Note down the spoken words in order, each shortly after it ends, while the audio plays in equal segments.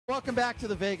Welcome back to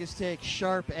the Vegas Take.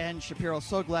 Sharp and Shapiro.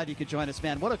 So glad you could join us,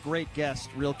 man. What a great guest,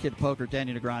 Real Kid Poker,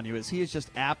 Danny Negreanu is. He is just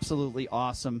absolutely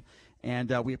awesome, and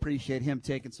we appreciate him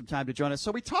taking some time to join us.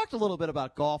 So we talked a little bit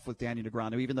about golf with Danny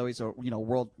Negreanu, even though he's a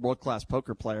world-class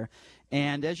poker player.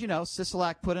 And as you know,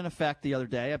 Sisolak put in effect the other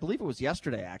day, I believe it was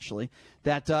yesterday actually,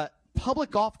 that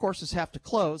public golf courses have to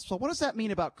close. So what does that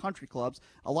mean about country clubs?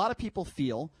 A lot of people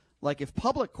feel like if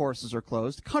public courses are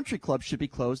closed, country clubs should be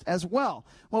closed as well.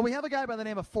 Well, we have a guy by the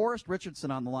name of Forrest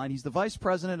Richardson on the line. He's the vice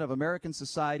president of American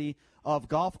Society of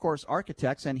Golf Course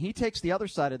Architects, and he takes the other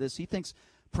side of this. He thinks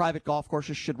private golf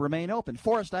courses should remain open.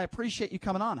 Forrest, I appreciate you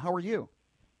coming on. How are you?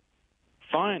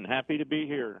 Fine. Happy to be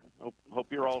here. Hope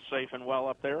you're all safe and well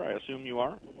up there. I assume you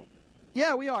are.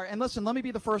 Yeah, we are. And listen, let me be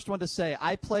the first one to say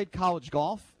I played college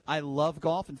golf. I love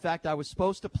golf. In fact, I was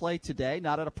supposed to play today,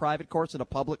 not at a private course, at a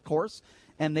public course,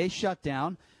 and they shut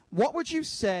down. What would you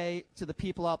say to the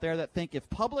people out there that think if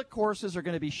public courses are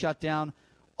going to be shut down,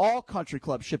 all country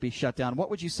clubs should be shut down?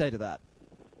 What would you say to that?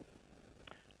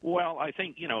 Well, I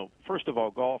think, first of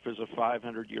all, golf is a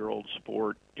 500-year-old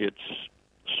sport. It's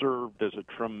served as a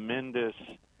tremendous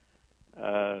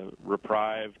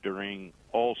reprieve during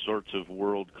all sorts of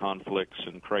world conflicts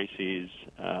and crises.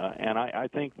 And I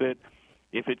think that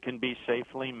if it can be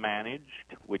safely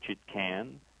managed, which it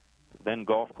can, then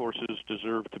golf courses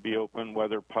deserve to be open,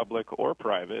 whether public or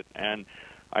private. And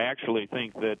I actually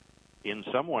think that in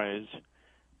some ways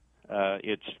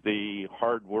it's the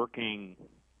hardworking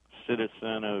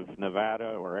citizen of Nevada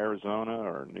or Arizona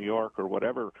or New York or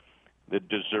whatever that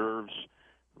deserves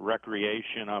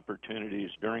recreation opportunities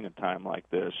during a time like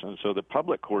this. And so the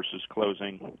public courses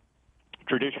closing,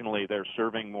 traditionally they're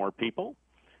serving more people,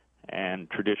 and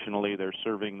traditionally they're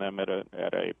serving them at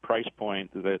a price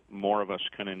point that more of us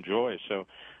can enjoy. So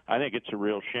I think it's a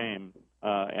real shame.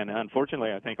 And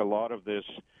unfortunately, I think a lot of this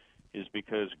is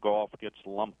because golf gets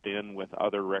lumped in with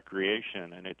other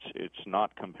recreation, and it's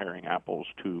not comparing apples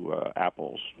to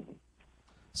apples.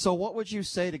 So what would you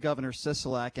say to Governor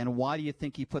Sisolak, and why do you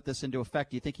think he put this into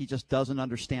effect? Do you think he just doesn't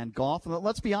understand golf? And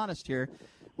let's be honest here.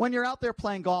 When you're out there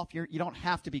playing golf, you don't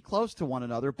have to be close to one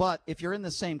another, but if you're in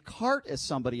the same cart as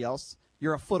somebody else,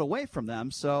 you're a foot away from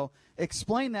them. So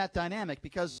explain that dynamic,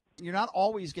 because you're not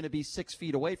always going to be 6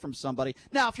 feet away from somebody.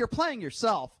 Now, if you're playing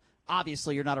yourself,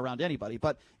 obviously you're not around anybody.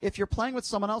 But if you're playing with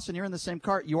someone else and you're in the same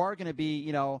cart, you are going to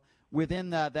be,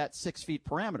 within that 6 feet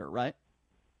parameter, right?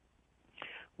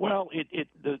 Well,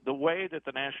 the way that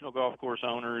the National Golf Course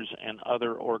owners and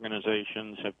other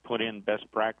organizations have put in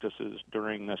best practices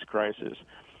during this crisis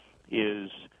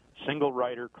is single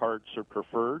rider carts are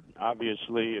preferred.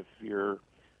 Obviously, if you're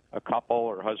a couple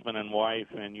or husband and wife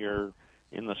and you're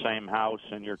in the same house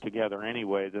and you're together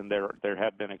anyway, then there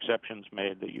have been exceptions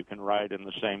made that you can ride in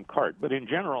the same cart. But in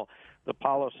general, the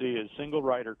policy is single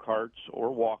rider carts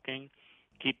or walking,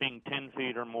 keeping 10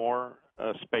 feet or more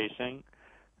spacing.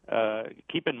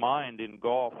 Keep in mind, in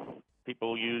golf,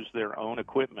 people use their own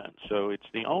equipment, so it's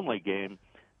the only game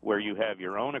where you have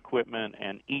your own equipment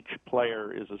and each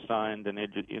player is assigned an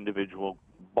individual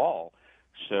ball.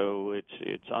 So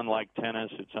it's unlike tennis,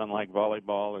 it's unlike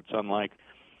volleyball, it's unlike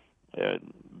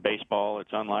baseball, it's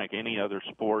unlike any other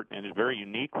sport, and it's very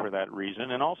unique for that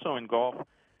reason. And also in golf,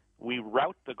 we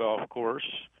route the golf course,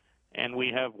 and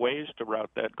we have ways to route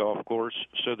that golf course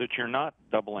so that you're not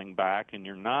doubling back and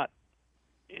you're not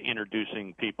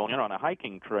introducing people. On a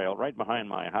hiking trail right behind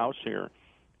my house here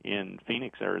in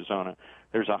Phoenix, Arizona,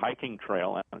 there's a hiking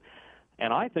trail,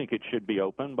 and I think it should be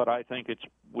open, but I think it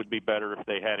would be better if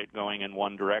they had it going in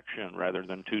one direction rather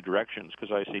than two directions,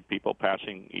 because I see people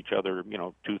passing each other,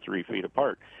 2-3 feet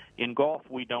apart. In golf,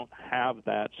 we don't have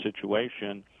that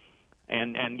situation,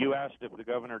 and you asked if the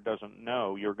governor doesn't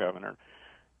know, your governor.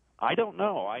 I don't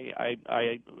know.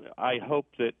 I hope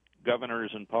that governors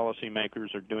and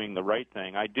policymakers are doing the right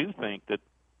thing. I do think that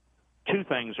two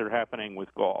things are happening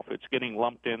with golf. It's getting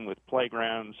lumped in with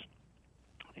playgrounds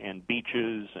and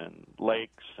beaches and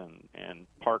lakes and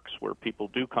parks where people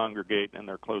do congregate and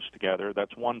they're close together.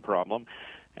 That's one problem.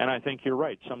 And I think you're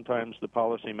right. Sometimes the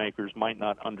policymakers might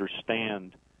not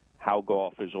understand how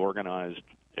golf is organized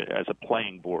as a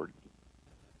playing board.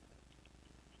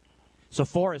 So,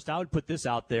 Forrest, I would put this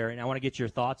out there, and I want to get your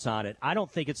thoughts on it. I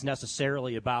don't think it's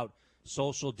necessarily about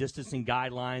social distancing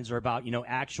guidelines or about,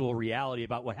 actual reality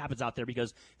about what happens out there,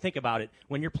 because think about it.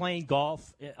 When you're playing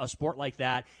golf, a sport like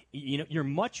that, you're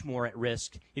much more at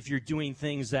risk if you're doing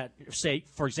things that, say,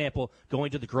 for example,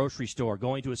 going to the grocery store,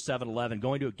 going to a 7-Eleven,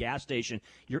 going to a gas station.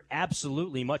 You're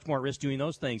absolutely much more at risk doing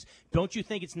those things. Don't you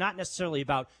think it's not necessarily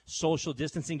about social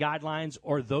distancing guidelines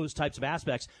or those types of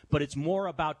aspects, but it's more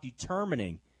about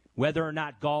determining whether or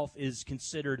not golf is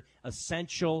considered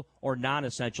essential or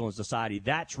non-essential in society.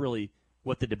 That's really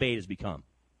what the debate has become.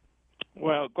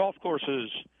 Well, golf courses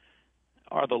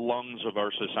are the lungs of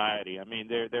our society. I mean,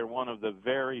 they're one of the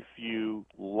very few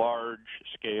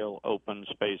large-scale open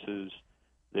spaces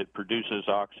that produces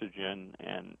oxygen,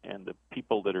 and the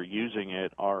people that are using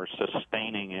it are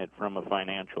sustaining it from a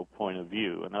financial point of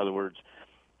view. In other words,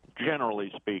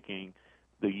 generally speaking,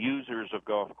 the users of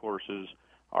golf courses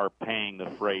are paying the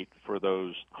freight for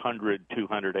those 100,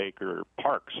 200-acre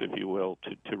parks, if you will,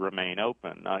 to remain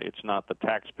open. It's not the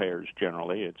taxpayers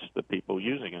generally; it's the people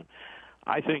using it.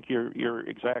 I think you're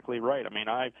exactly right. I mean,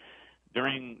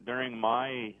 during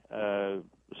my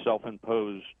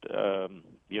self-imposed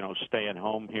stay at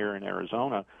home here in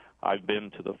Arizona, I've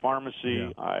been to the pharmacy.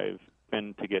 Yeah. I've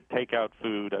been to get takeout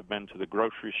food. I've been to the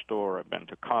grocery store. I've been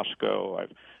to Costco.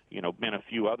 I've been a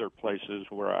few other places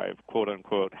where I've quote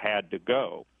unquote had to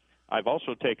go. I've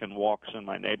also taken walks in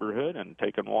my neighborhood and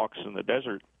taken walks in the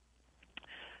desert.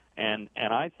 And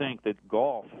I think that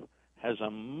golf has a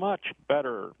much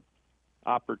better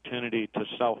opportunity to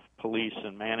self-police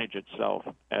and manage itself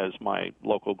as my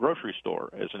local grocery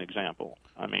store, as an example.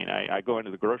 I mean, I go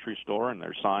into the grocery store and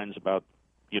there's signs about,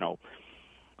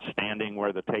 standing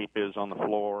where the tape is on the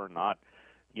floor, not,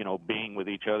 being with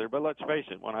each other. But let's face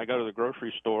it, when I go to the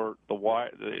grocery store,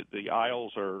 the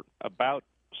aisles are about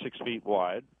 6 feet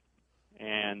wide,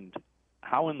 and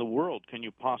how in the world can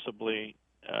you possibly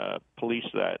police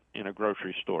that in a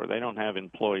grocery store? They don't have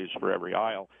employees for every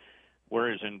aisle.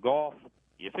 Whereas in golf,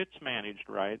 if it's managed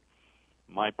right,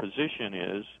 my position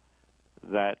is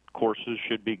that courses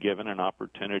should be given an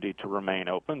opportunity to remain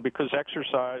open, because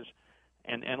exercise,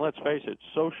 and let's face it,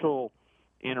 social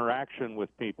interaction with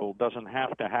people doesn't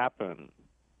have to happen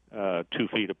 2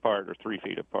 feet apart or 3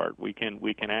 feet apart. We can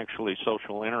actually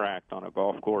social interact on a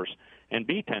golf course and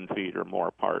be 10 feet or more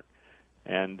apart.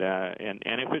 And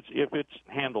if it's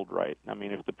handled right, I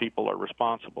mean, if the people are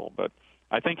responsible. But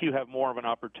I think you have more of an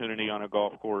opportunity on a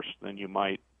golf course than you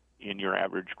might in your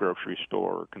average grocery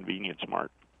store or convenience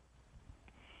mart.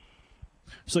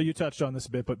 So you touched on this a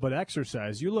bit, but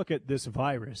exercise, you look at this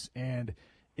virus, and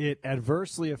it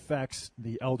adversely affects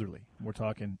the elderly. We're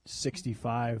talking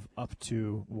 65 up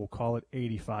to, we'll call it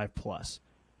 85 plus.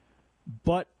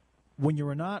 But when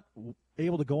you're not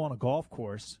able to go on a golf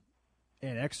course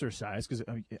and exercise, because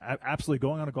absolutely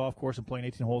going on a golf course and playing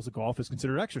 18 holes of golf is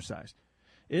considered exercise.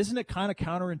 Isn't it kind of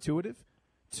counterintuitive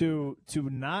to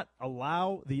not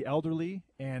allow the elderly,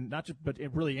 and not just, but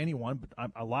really anyone,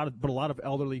 but a lot of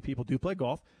elderly people do play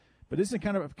golf. But isn't it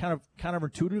kind of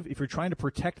counterintuitive if you're trying to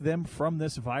protect them from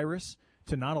this virus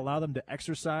to not allow them to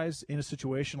exercise in a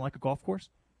situation like a golf course?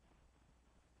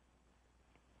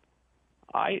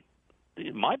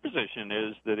 My position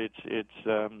is that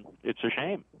it's a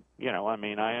shame. I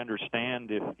mean, I understand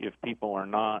if people are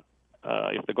not.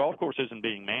 If the golf course isn't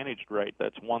being managed right,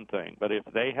 that's one thing. But if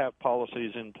they have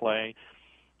policies in play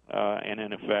and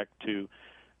in effect to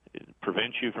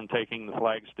prevent you from taking the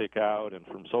flagstick out and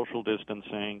from social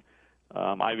distancing,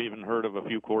 I've even heard of a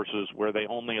few courses where they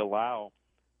only allow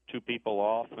 2 people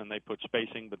off and they put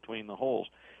spacing between the holes.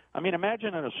 I mean,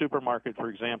 imagine in a supermarket, for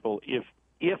example, if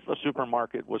a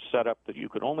supermarket was set up that you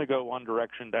could only go one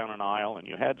direction down an aisle and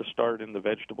you had to start in the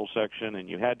vegetable section and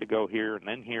you had to go here and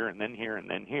then here and then here and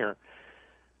then here,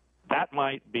 that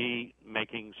might be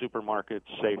making supermarkets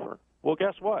safer. Well,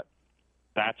 guess what?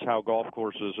 That's how golf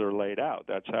courses are laid out.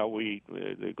 That's how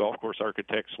the golf course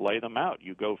architects lay them out.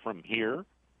 You go from here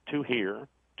to here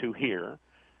to here,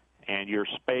 and you're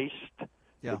spaced.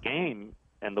 Yeah. The game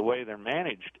and the way they're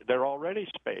managed, they're already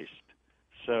spaced.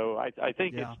 So I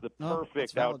think it's the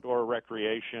perfect outdoor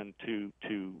recreation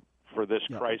for this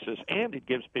crisis, and it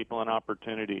gives people an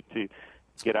opportunity to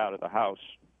get out of the house,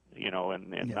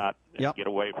 and not get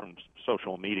away from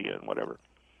social media and whatever.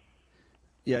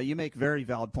 Yeah, you make very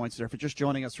valid points there. If you're just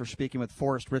joining us, we're speaking with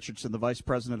Forrest Richardson, the Vice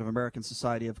President of American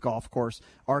Society of Golf Course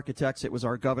Architects. It was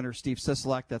our Governor, Steve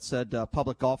Sisolak, that said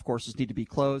public golf courses need to be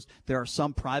closed. There are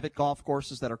some private golf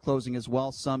courses that are closing as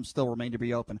well. Some still remain to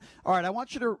be open. All right, I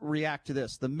want you to react to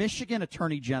this. The Michigan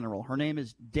Attorney General, her name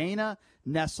is Dana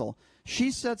Nessel.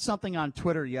 She said something on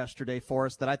Twitter yesterday,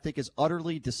 Forrest, that I think is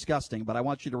utterly disgusting, but I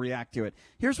want you to react to it.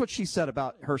 Here's what she said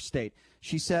about her state.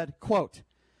 She said, quote,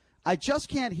 "I just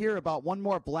can't hear about one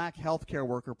more black healthcare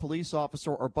worker, police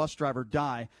officer, or bus driver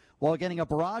die while getting a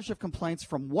barrage of complaints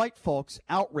from white folks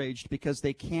outraged because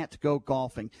they can't go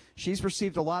golfing." She's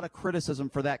received a lot of criticism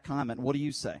for that comment. What do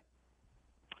you say?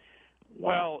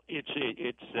 Well,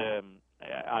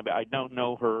 I don't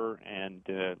know her, and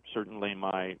certainly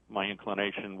my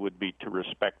inclination would be to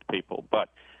respect people. But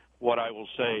what I will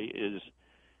say is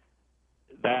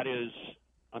that is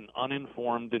an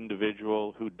uninformed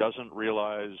individual who doesn't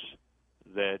realize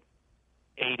that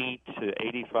 80 to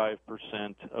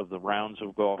 85% of the rounds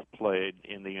of golf played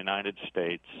in the United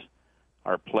States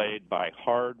are played by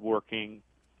hard-working,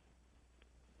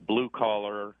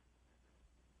 blue-collar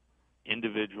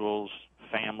individuals,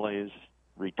 families,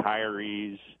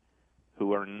 retirees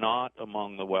who are not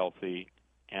among the wealthy.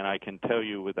 And I can tell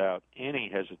you without any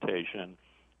hesitation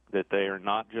that they are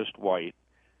not just white.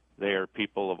 They are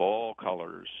people of all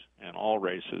colors and all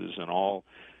races and all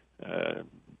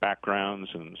backgrounds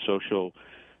and social,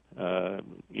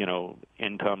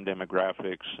 income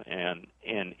demographics. And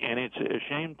it's a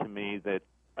shame to me that,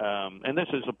 and this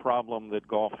is a problem that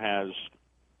golf has,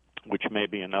 which may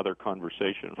be another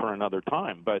conversation for another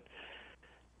time, but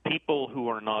people who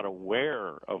are not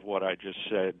aware of what I just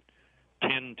said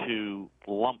tend to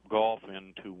lump golf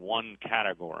into one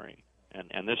category.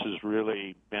 And this has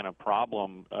really been a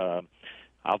problem.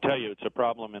 I'll tell you, it's a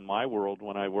problem in my world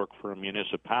when I work for a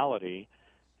municipality,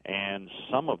 and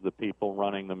some of the people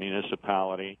running the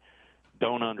municipality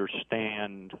don't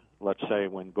understand, let's say,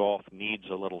 when golf needs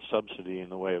a little subsidy in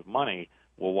the way of money,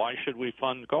 well, why should we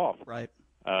fund golf? Right.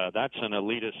 That's an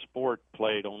elitist sport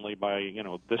played only by,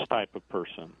 this type of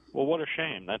person. Well, what a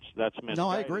shame. That's misguided. No,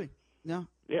 I agree. No.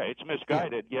 Yeah, it's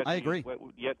misguided. Yeah, yet I agree.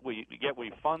 Yet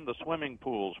we fund the swimming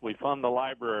pools, we fund the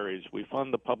libraries, we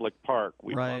fund the public park,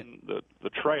 we fund the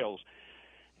trails,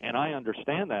 and I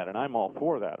understand that, and I'm all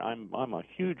for that. I'm a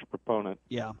huge proponent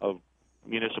of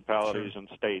municipalities and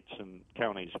states and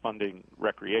counties funding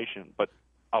recreation. But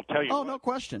I'll tell you, no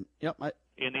question. Yep.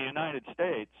 In the United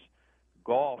States,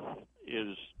 golf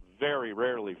is very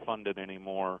rarely funded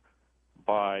anymore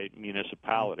by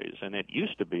municipalities, and it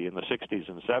used to be in the 60s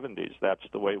and 70s. That's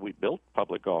the way we built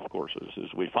public golf courses,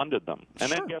 is we funded them.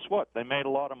 And then guess what? They made a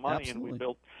lot of money, and we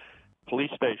built police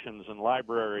stations and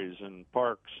libraries and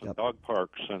parks and dog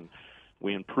parks, and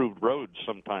we improved roads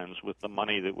sometimes with the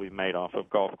money that we made off of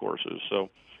golf courses. So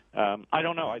I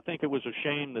don't know. I think it was a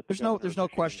shame that there's no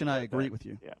question. I agree with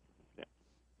you.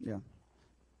 Yeah.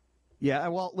 Yeah,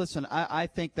 well, listen, I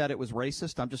think that it was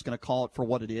racist. I'm just going to call it for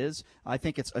what it is. I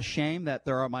think it's a shame that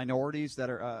there are minorities that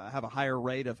have a higher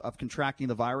rate of contracting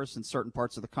the virus in certain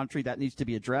parts of the country. That needs to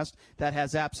be addressed. That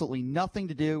has absolutely nothing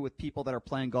to do with people that are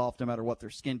playing golf, no matter what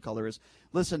their skin color is.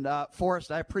 Listen,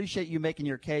 Forrest, I appreciate you making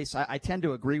your case. I tend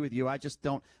to agree with you. I just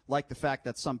don't like the fact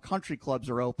that some country clubs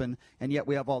are open, and yet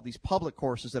we have all these public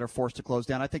courses that are forced to close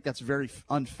down. I think that's very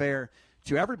unfair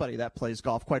to everybody that plays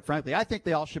golf, quite frankly. I think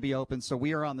they all should be open, so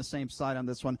we are on the same side on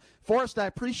this one. Forrest, I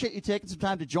appreciate you taking some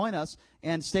time to join us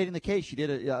and stating the case. You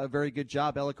did a very good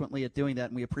job eloquently at doing that,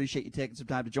 and we appreciate you taking some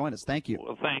time to join us. Thank you.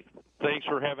 Well, thanks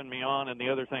for having me on. And the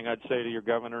other thing I'd say to your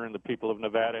governor and the people of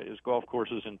Nevada is golf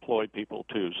courses employ people,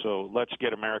 too. So let's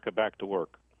get America back to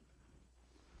work.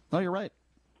 No, you're right.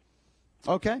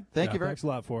 Okay. Thank you very much. Thanks a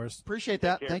lot, Forrest. Appreciate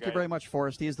that. Thank you very much,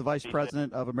 Forrest. He is the Vice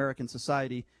President of American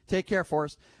Society. Take care,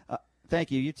 Forrest. Thank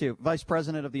you. You too. Vice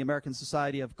President of the American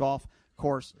Society of Golf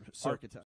Course Architects.